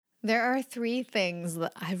There are three things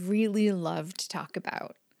that I really love to talk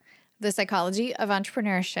about: the psychology of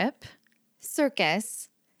entrepreneurship, circus,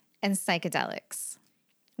 and psychedelics.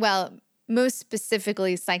 Well, most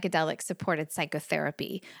specifically, psychedelic-supported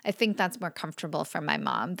psychotherapy. I think that's more comfortable for my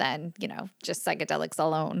mom than, just psychedelics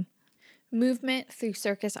alone. Movement through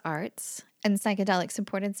circus arts and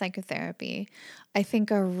psychedelic-supported psychotherapy, I think,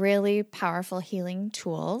 are really powerful healing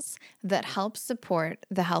tools that help support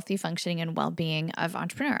the healthy functioning and well-being of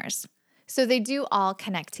entrepreneurs. So they do all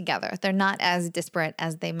connect together. They're not as disparate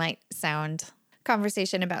as they might sound.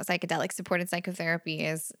 Conversation about psychedelic-supported psychotherapy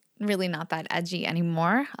is really not that edgy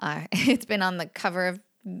anymore. It's been on the cover of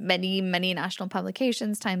many, many national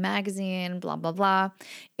publications, Time Magazine, blah, blah, blah.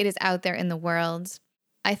 It is out there in the world.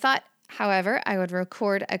 I thought, however, I would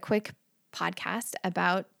record a quick podcast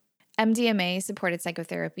about MDMA-supported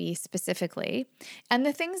psychotherapy specifically, and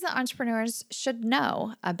the things that entrepreneurs should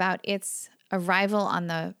know about its arrival on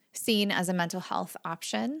the scene as a mental health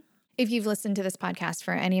option. If you've listened to this podcast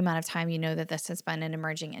for any amount of time, you know that this has been an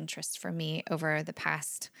emerging interest for me over the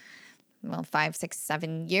past, 5, 6,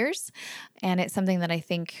 7 years. And it's something that I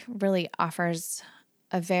think really offers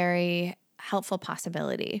a very helpful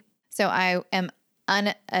possibility. So I am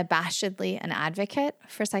unabashedly an advocate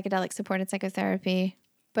for psychedelic-supported psychotherapy,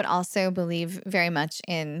 but also believe very much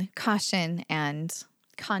in caution and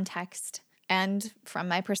context, and from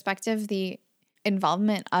my perspective, the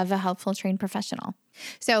involvement of a helpful trained professional.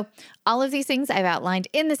 So all of these things I've outlined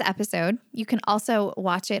in this episode. You can also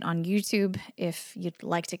watch it on YouTube if you'd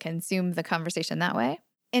like to consume the conversation that way.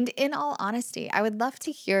 And in all honesty, I would love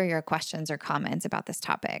to hear your questions or comments about this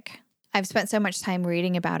topic. I've spent so much time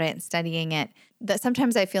reading about it and studying it that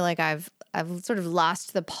sometimes I feel like I've sort of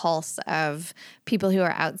lost the pulse of people who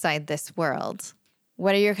are outside this world.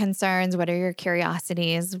 What are your concerns? What are your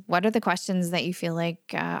curiosities? What are the questions that you feel like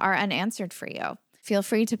are unanswered for you? Feel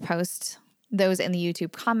free to post those in the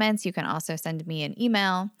YouTube comments. You can also send me an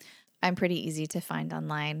email. I'm pretty easy to find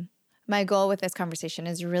online. My goal with this conversation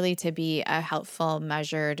is really to be a helpful,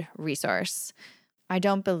 measured resource. I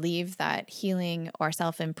don't believe that healing or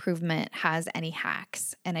self-improvement has any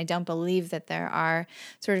hacks, and I don't believe that there are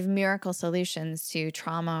sort of miracle solutions to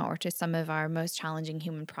trauma or to some of our most challenging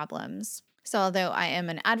human problems. So although I am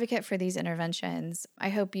an advocate for these interventions, I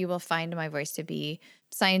hope you will find my voice to be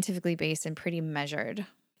scientifically based and pretty measured.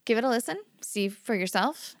 Give it a listen, see for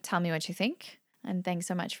yourself, tell me what you think, and thanks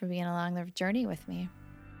so much for being along the journey with me.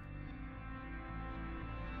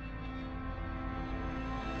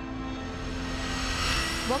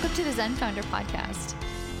 Welcome to the Zen Founder Podcast.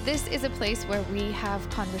 This is a place where we have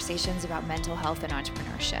conversations about mental health and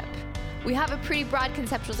entrepreneurship. We have a pretty broad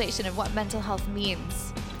conceptualization of what mental health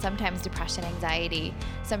means. Sometimes depression, anxiety,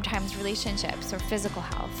 sometimes relationships or physical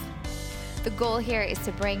health. The goal here is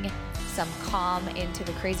to bring some calm into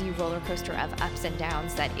the crazy roller coaster of ups and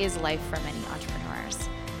downs that is life for many entrepreneurs.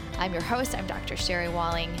 I'm your host, I'm Dr. Sherry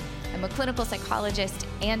Walling. I'm a clinical psychologist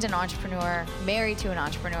and an entrepreneur, married to an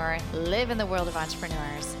entrepreneur, live in the world of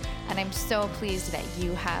entrepreneurs, and I'm so pleased that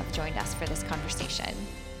you have joined us for this conversation.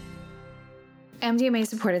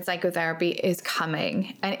 MDMA-supported psychotherapy is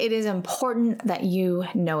coming, and it is important that you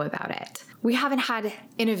know about it. We haven't had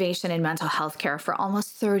innovation in mental health care for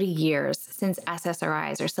almost 30 years since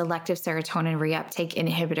SSRIs, or selective serotonin reuptake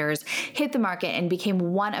inhibitors, hit the market and became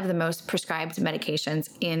one of the most prescribed medications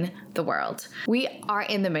in the world. We are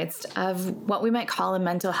in the midst of what we might call a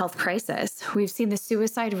mental health crisis. We've seen the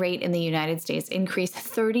suicide rate in the United States increase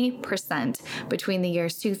 30% between the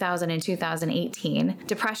years 2000 and 2018.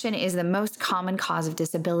 Depression is the most common cause of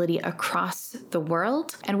disability across the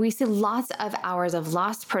world, and we see lots of hours of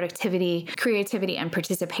lost productivity, creativity, and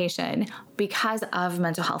participation because of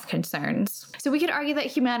mental health concerns. So we could argue that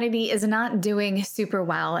humanity is not doing super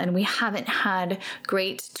well, and we haven't had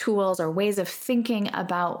great tools or ways of thinking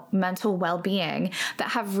about mental well-being that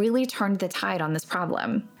have really turned the tide on this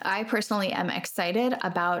problem. I personally am excited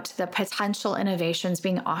about the potential innovations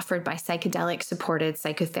being offered by psychedelic-supported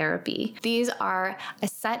psychotherapy. These are a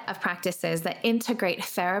set of practices that integrate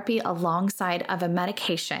therapy alongside of a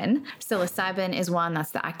medication. Psilocybin is one,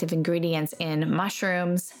 that's the active ingredient in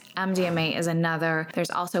mushrooms. MDMA is another.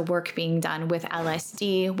 There's also work being done with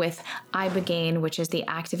LSD, with ibogaine, which is the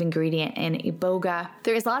active ingredient in iboga.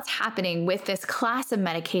 There is lots happening with this class of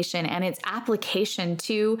medication and its application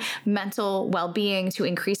to mental well-being, to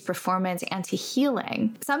increase performance, and to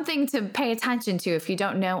healing. Something to pay attention to if you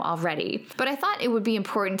don't know already. But I thought it would be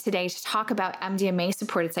important today to talk about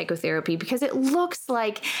MDMA-supported psychotherapy because it looks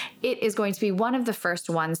like it is going to be one of the first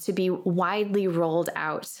ones to be widely rolled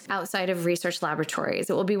out outside of research laboratories.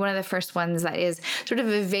 It will be one of the first ones that is sort of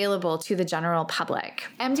available to the general public.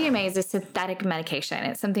 MDMA is a synthetic medication.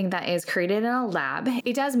 It's something that is created in a lab.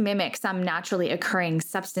 It does mimic some naturally occurring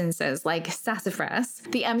substances like sassafras.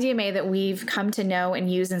 The MDMA that we've come to know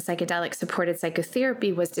and use in psychedelic-supported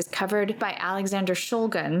psychotherapy was discovered by Alexander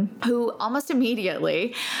Shulgin, who almost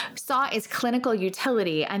immediately saw its clinical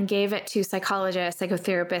utility and gave it to psychologists,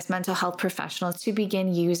 psychotherapists, mental health professionals to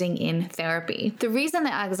begin using in therapy. The reason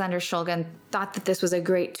that Alexander Shulgin thought that this was a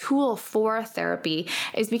great tool for therapy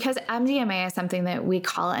is because MDMA is something that we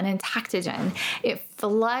call an entactogen. It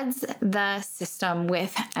floods the system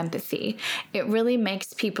with empathy. It really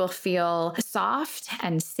makes people feel soft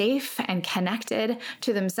and safe and connected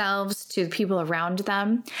to themselves, to the people around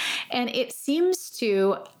them. And it seems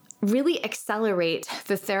to really accelerate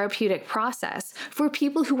the therapeutic process for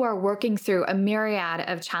people who are working through a myriad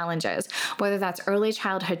of challenges, whether that's early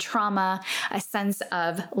childhood trauma, a sense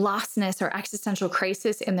of lostness or existential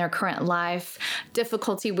crisis in their current life,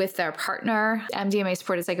 difficulty with their partner.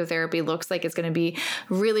 MDMA-supported psychotherapy looks like it's going to be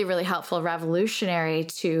really, really helpful, revolutionary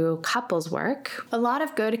to couples work. A lot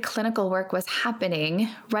of good clinical work was happening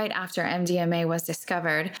right after MDMA was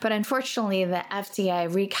discovered, but unfortunately, the FDA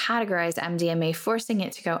recategorized MDMA, forcing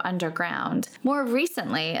it to go underground. More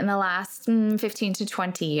recently, in the last 15 to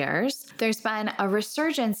 20 years, there's been a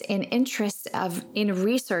resurgence in interest in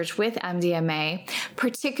research with MDMA,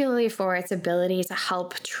 particularly for its ability to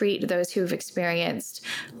help treat those who've experienced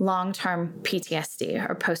long-term PTSD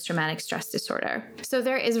or post-traumatic stress disorder. So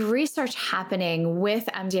there is research happening with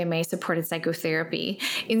MDMA-supported psychotherapy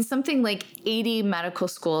in something like 80 medical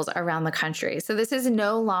schools around the country. So this is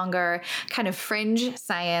no longer kind of fringe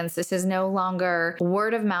science. This is no longer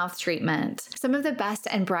word of mouth treatment. Some of the best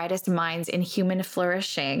and brightest minds in human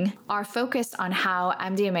flourishing are focused on how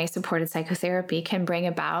MDMA-supported psychotherapy can bring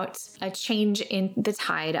about a change in the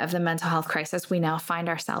tide of the mental health crisis we now find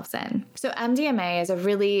ourselves in. So MDMA is a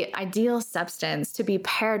really ideal substance to be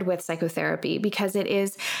paired with psychotherapy because it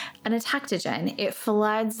is an entactogen. It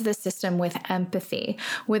floods the system with empathy,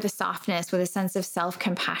 with a softness, with a sense of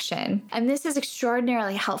self-compassion. And this is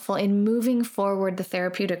extraordinarily helpful in moving forward the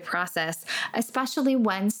therapeutic process, especially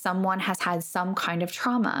when someone has had some kind of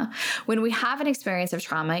trauma. When we have an experience of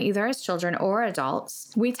trauma, either as children or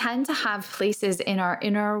adults, we tend to have places in our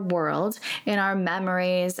inner world, in our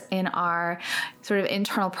memories, in our sort of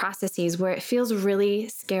internal processes where it feels really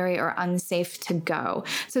scary or unsafe to go.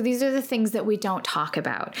 So these are the things that we don't talk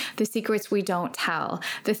about, the secrets we don't tell,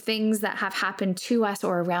 the things that have happened to us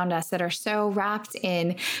or around us that are so wrapped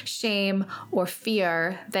in shame or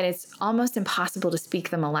fear that it's almost impossible to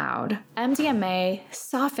speak them aloud. MDMA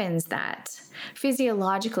softens that.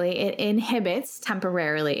 Physiologically, it inhibits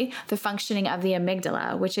temporarily the functioning of the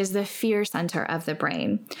amygdala, which is the fear center of the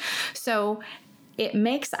brain. So it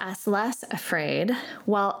makes us less afraid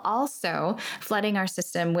while also flooding our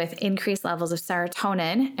system with increased levels of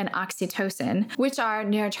serotonin and oxytocin, which are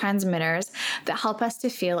neurotransmitters that help us to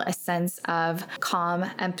feel a sense of calm,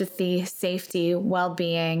 empathy, safety,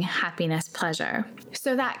 well-being, happiness, pleasure.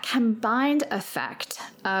 So that combined effect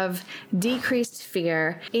of decreased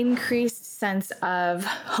fear, increased sense of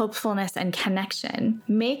hopefulness and connection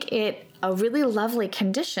make it a really lovely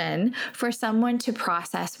condition for someone to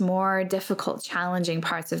process more difficult, challenging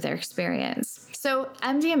parts of their experience. So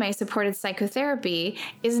MDMA-supported psychotherapy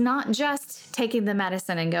is not just taking the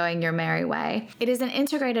medicine and going your merry way. It is an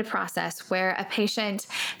integrated process where a patient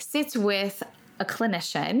sits with a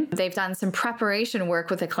clinician. They've done some preparation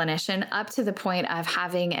work with a clinician up to the point of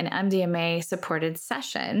having an MDMA-supported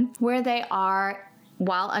session where they are,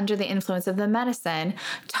 while under the influence of the medicine,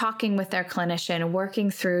 talking with their clinician, working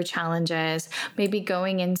through challenges, maybe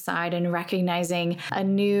going inside and recognizing a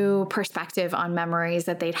new perspective on memories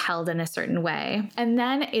that they'd held in a certain way. And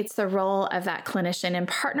then it's the role of that clinician in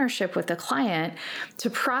partnership with the client to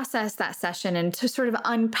process that session and to sort of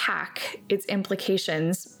unpack its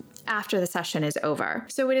implications after the session is over.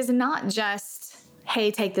 So it is not just, hey,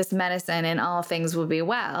 take this medicine and all things will be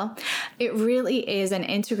well. It really is an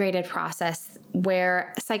integrated process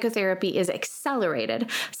where psychotherapy is accelerated.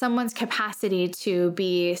 Someone's capacity to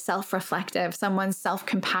be self-reflective, someone's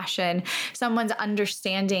self-compassion, someone's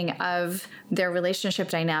understanding of their relationship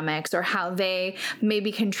dynamics or how they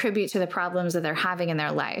maybe contribute to the problems that they're having in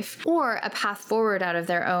their life, or a path forward out of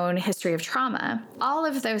their own history of trauma. All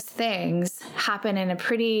of those things happen in a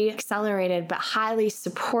pretty accelerated but highly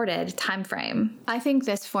supported time frame. I think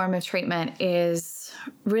this form of treatment is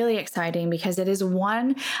really exciting because it is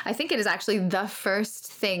I think it is actually the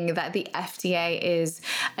first thing that the FDA is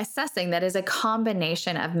assessing that is a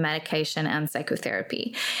combination of medication and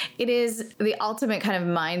psychotherapy. It is the ultimate kind of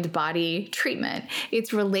mind-body treatment.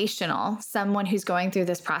 It's relational. Someone who's going through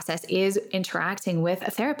this process is interacting with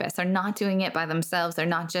a therapist. They're not doing it by themselves. They're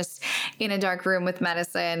not just in a dark room with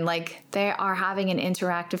medicine. Like, they are having an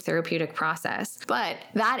interactive therapeutic process. But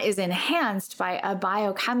that is enhanced by a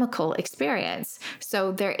biochemical experience.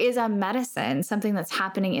 So there is a medicine, something that's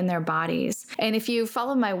happening in their bodies. And if you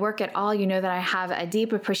follow my work at all, you know that I have a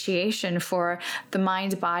deep appreciation for the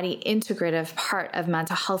mind-body integrative part of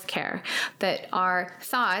mental health care, that our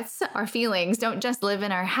thoughts, our feelings don't just live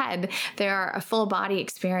in our head. They are a full body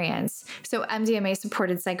experience. So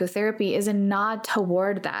MDMA-supported psychotherapy is a nod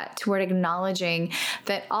toward that, toward acknowledging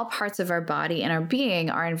that all parts of our body and our being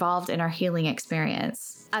are involved in our healing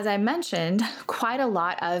experience. As I mentioned, quite a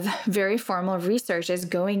lot of very formal research is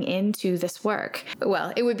going into this work.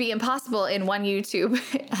 Well, it would be impossible in one YouTube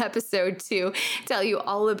episode to tell you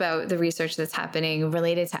all about the research that's happening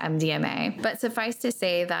related to MDMA. But suffice to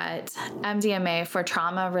say that MDMA for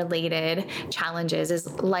trauma-related challenges is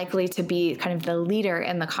likely to be kind of the leader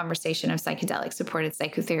in the conversation of psychedelic-supported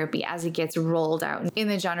psychotherapy as it gets rolled out in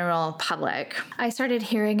the general public. I started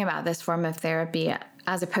hearing about this form of therapy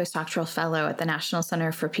as a postdoctoral fellow at the National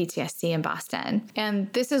Center for PTSD in Boston.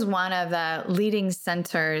 And this is one of the leading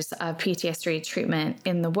centers of PTSD treatment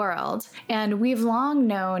in the world. And we've long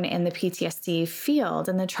known in the PTSD field,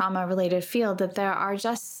 in the trauma-related field, that there are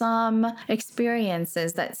just some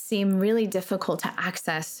experiences that seem really difficult to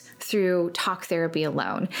access through talk therapy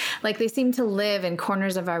alone. Like, they seem to live in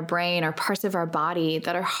corners of our brain or parts of our body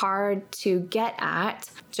that are hard to get at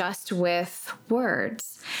just with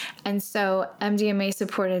words. And so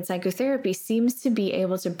MDMA-supported psychotherapy seems to be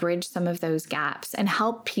able to bridge some of those gaps and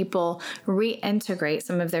help people reintegrate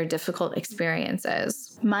some of their difficult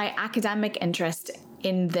experiences. My academic interest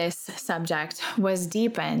in this subject was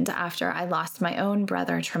deepened after I lost my own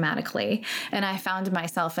brother traumatically, and I found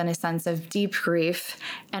myself in a sense of deep grief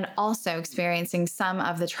and also experiencing some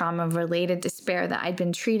of the trauma-related despair that I'd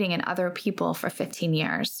been treating in other people for 15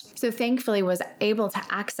 years. So thankfully was able to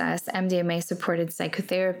access MDMA-supported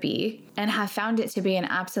psychotherapy and have found it to be an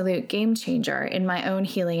absolute game changer in my own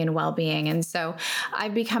healing and well-being. And so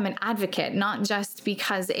I've become an advocate, not just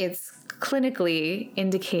because it's clinically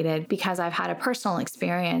indicated, because I've had a personal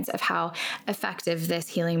experience of how effective this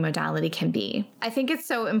healing modality can be. I think it's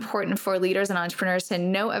so important for leaders and entrepreneurs to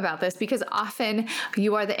know about this because often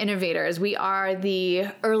you are the innovators. We are the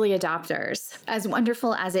early adopters. As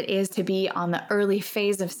wonderful as it is to be on the early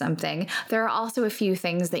phase of something, there are also a few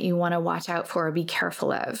things that you want to watch out for or be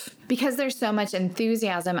careful of. Because there's so much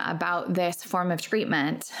enthusiasm about this form of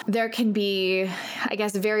treatment, there can be, I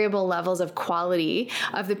guess, variable levels of quality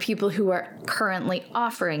of the people who are currently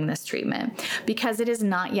offering this treatment. Because it is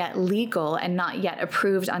not yet legal and not yet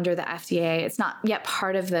approved under the FDA, it's not yet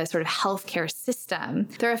part of the sort of healthcare system.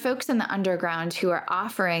 There are folks in the underground who are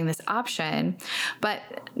offering this option, but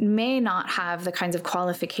may not have the kinds of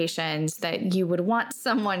qualifications that you would want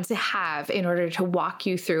someone to have in order to walk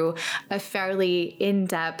you through a fairly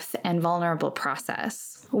in-depth and vulnerable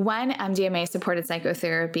process. When MDMA-supported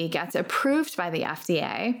psychotherapy gets approved by the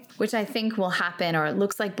FDA, which I think will happen, or it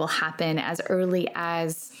looks like will happen as early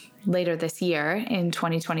as later this year in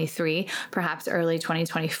 2023, perhaps early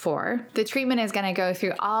 2024. The treatment is going to go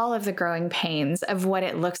through all of the growing pains of what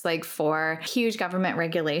it looks like for huge government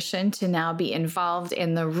regulation to now be involved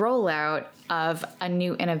in the rollout of a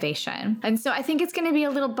new innovation. And so I think it's going to be a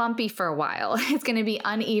little bumpy for a while. It's going to be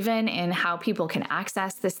uneven in how people can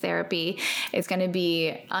access this therapy. It's going to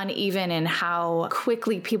be uneven in how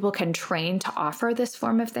quickly people can train to offer this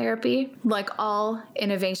form of therapy. Like all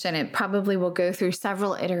innovation, it probably will go through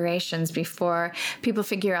several iterations before people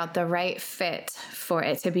figure out the right fit for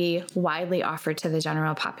it to be widely offered to the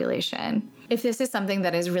general population. If this is something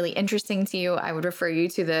that is really interesting to you, I would refer you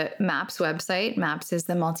to the MAPS website. MAPS is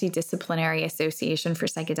the Multidisciplinary Association for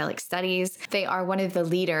Psychedelic Studies. They are one of the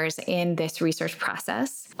leaders in this research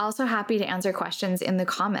process. Also happy to answer questions in the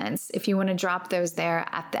comments if you want to drop those there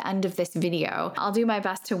at the end of this video. I'll do my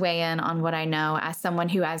best to weigh in on what I know as someone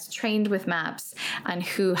who has trained with MAPS and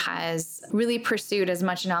who has really pursued as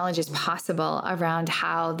much knowledge as possible around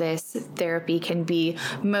how this therapy can be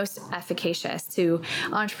most efficacious to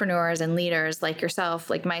entrepreneurs and leaders like yourself,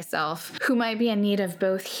 like myself, who might be in need of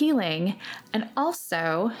both healing and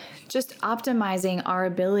also just optimizing our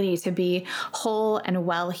ability to be whole and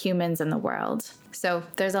well humans in the world. So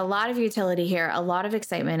there's a lot of utility here, a lot of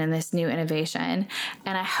excitement in this new innovation,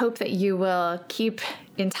 and I hope that you will keep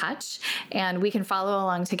in touch and we can follow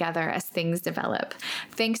along together as things develop.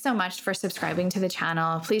 Thanks so much for subscribing to the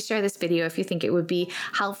channel. Please share this video if you think it would be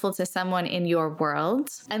helpful to someone in your world,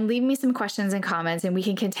 and leave me some questions and comments and we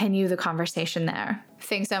can continue the conversation there.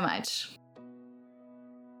 Thanks so much.